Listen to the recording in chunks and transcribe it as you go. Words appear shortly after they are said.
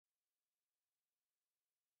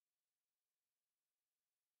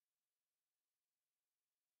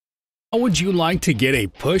How would you like to get a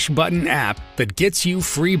push-button app that gets you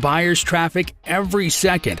free buyers traffic every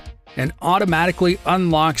second and automatically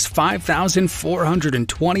unlocks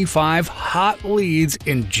 5,425 hot leads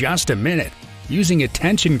in just a minute using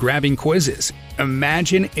attention-grabbing quizzes?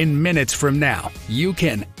 Imagine in minutes from now, you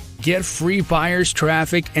can get free buyers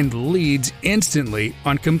traffic and leads instantly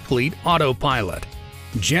on complete autopilot.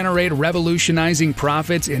 Generate revolutionizing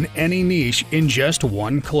profits in any niche in just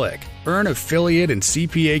one click. Earn affiliate and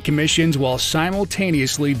CPA commissions while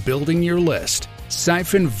simultaneously building your list.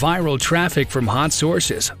 Siphon viral traffic from hot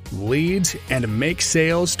sources, leads, and make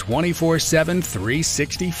sales 24/7,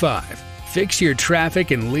 365. Fix your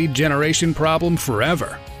traffic and lead generation problem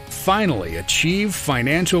forever. Finally, achieve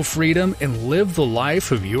financial freedom and live the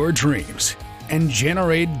life of your dreams. And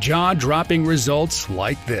generate jaw-dropping results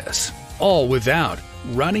like this. All without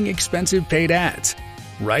running expensive paid ads,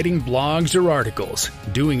 writing blogs or articles,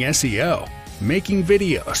 doing SEO, making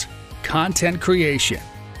videos, content creation,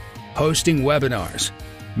 hosting webinars,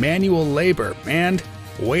 manual labor, and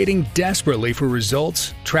waiting desperately for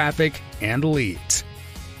results, traffic, and leads.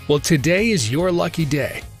 Well, today is your lucky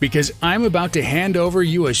day because I'm about to hand over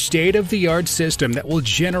you a state-of-the-art system that will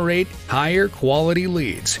generate higher quality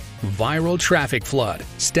leads, viral traffic flood,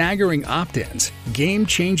 staggering opt-ins,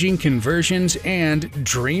 game-changing conversions, and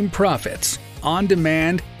dream profits on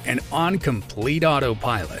demand and on complete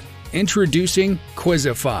autopilot. Introducing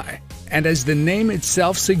Quizzify. And as the name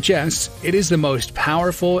itself suggests, it is the most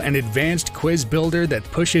powerful and advanced quiz builder that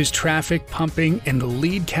pushes traffic pumping and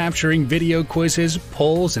lead capturing video quizzes,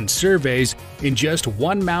 polls, and surveys in just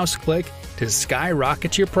one mouse click to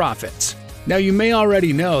skyrocket your profits. Now, you may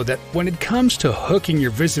already know that when it comes to hooking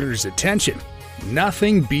your visitors' attention,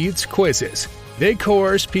 nothing beats quizzes. They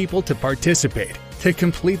coerce people to participate, to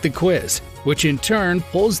complete the quiz, which in turn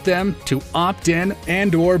pulls them to opt in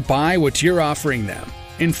and/or buy what you're offering them.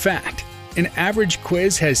 In fact, an average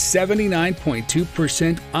quiz has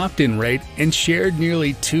 79.2% opt-in rate and shared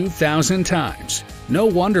nearly 2,000 times. No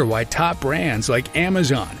wonder why top brands like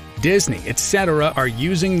Amazon, Disney, etc. are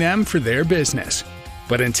using them for their business.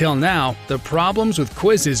 But until now, the problems with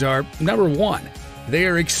quizzes are, number one, they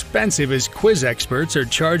are expensive as quiz experts are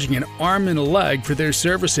charging an arm and a leg for their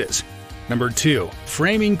services. Number two,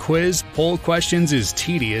 framing quiz poll questions is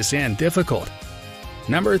tedious and difficult.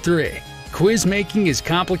 Number three, quiz making is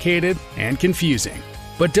complicated and confusing.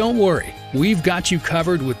 But don't worry, we've got you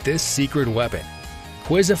covered with this secret weapon.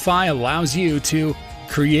 Quizzify allows you to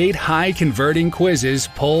create high-converting quizzes,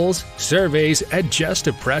 polls, surveys at just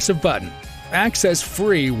a press of button. Access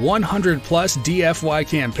free 100-plus DFY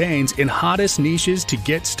campaigns in hottest niches to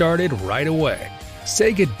get started right away.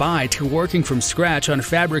 Say goodbye to working from scratch on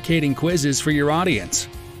fabricating quizzes for your audience.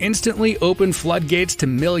 Instantly open floodgates to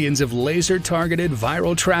millions of laser-targeted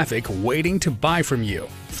viral traffic waiting to buy from you.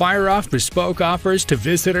 Fire off bespoke offers to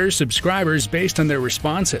visitors, subscribers based on their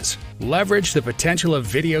responses. Leverage the potential of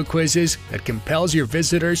video quizzes that compels your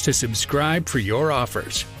visitors to subscribe for your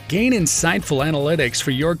offers. Gain insightful analytics for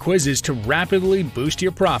your quizzes to rapidly boost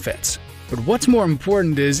your profits. But what's more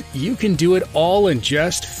important is you can do it all in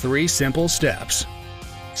just 3 simple steps.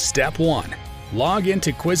 Step 1. Log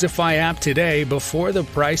into Quizzify app today before the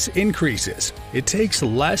price increases. It takes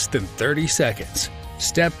less than 30 seconds.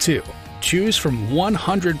 Step 2. Choose from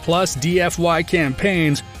 100-plus DFY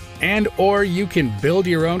campaigns and/or you can build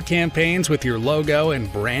your own campaigns with your logo and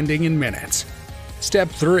branding in minutes. Step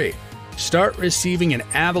 3. Start receiving an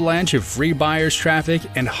avalanche of free buyers traffic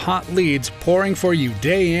and hot leads pouring for you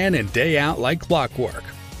day in and day out like clockwork.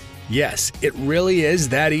 Yes, it really is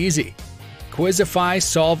that easy. Quizzify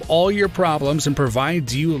solves all your problems and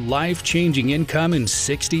provides you life-changing income in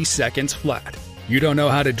 60 seconds flat. You don't know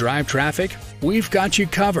how to drive traffic? We've got you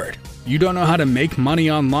covered. You don't know how to make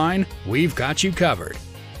money online? We've got you covered.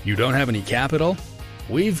 You don't have any capital?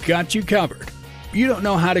 We've got you covered. You don't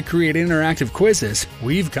know how to create interactive quizzes?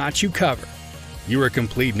 We've got you covered. You're a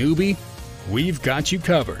complete newbie? We've got you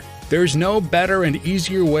covered. There's no better and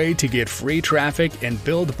easier way to get free traffic and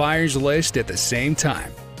build buyers list at the same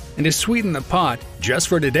time. And to sweeten the pot, just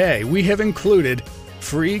for today, we have included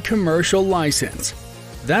free commercial license.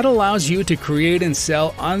 That allows you to create and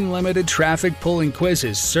sell unlimited traffic pulling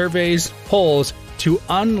quizzes, surveys, polls to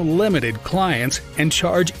unlimited clients and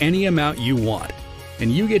charge any amount you want.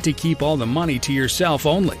 And you get to keep all the money to yourself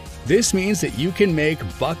only. This means that you can make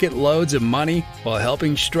bucket loads of money while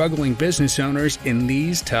helping struggling business owners in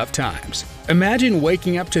these tough times. Imagine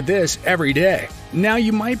waking up to this every day. Now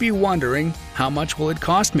you might be wondering, how much will it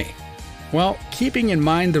cost me? Well, keeping in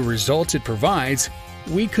mind the results it provides,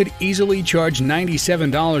 we could easily charge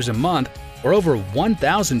 $97 a month or over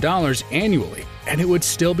 $1,000 annually, and it would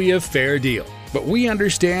still be a fair deal. But we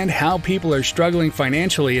understand how people are struggling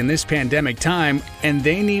financially in this pandemic time, and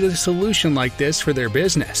they need a solution like this for their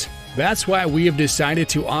business. That's why we have decided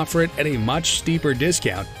to offer it at a much steeper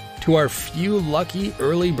discount to our few lucky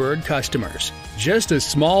early bird customers. Just a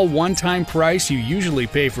small one-time price you usually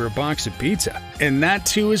pay for a box of pizza. And that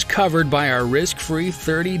too is covered by our risk-free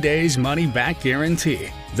 30 days money-back guarantee.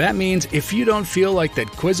 That means if you don't feel like that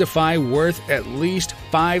Quizzify worth at least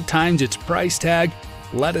 5 times its price tag,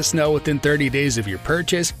 let us know within 30 days of your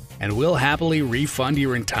purchase and we'll happily refund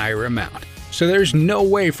your entire amount. So there's no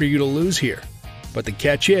way for you to lose here. But the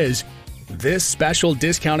catch is, this special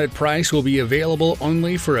discounted price will be available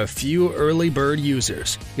only for a few early bird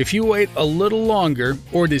users. If you wait a little longer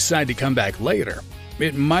or decide to come back later,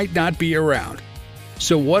 it might not be around.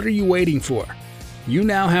 So what are you waiting for? You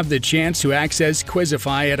now have the chance to access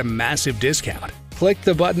Quizzify at a massive discount. Click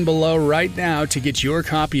the button below right now to get your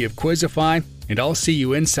copy of Quizzify, and I'll see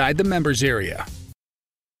you inside the members area.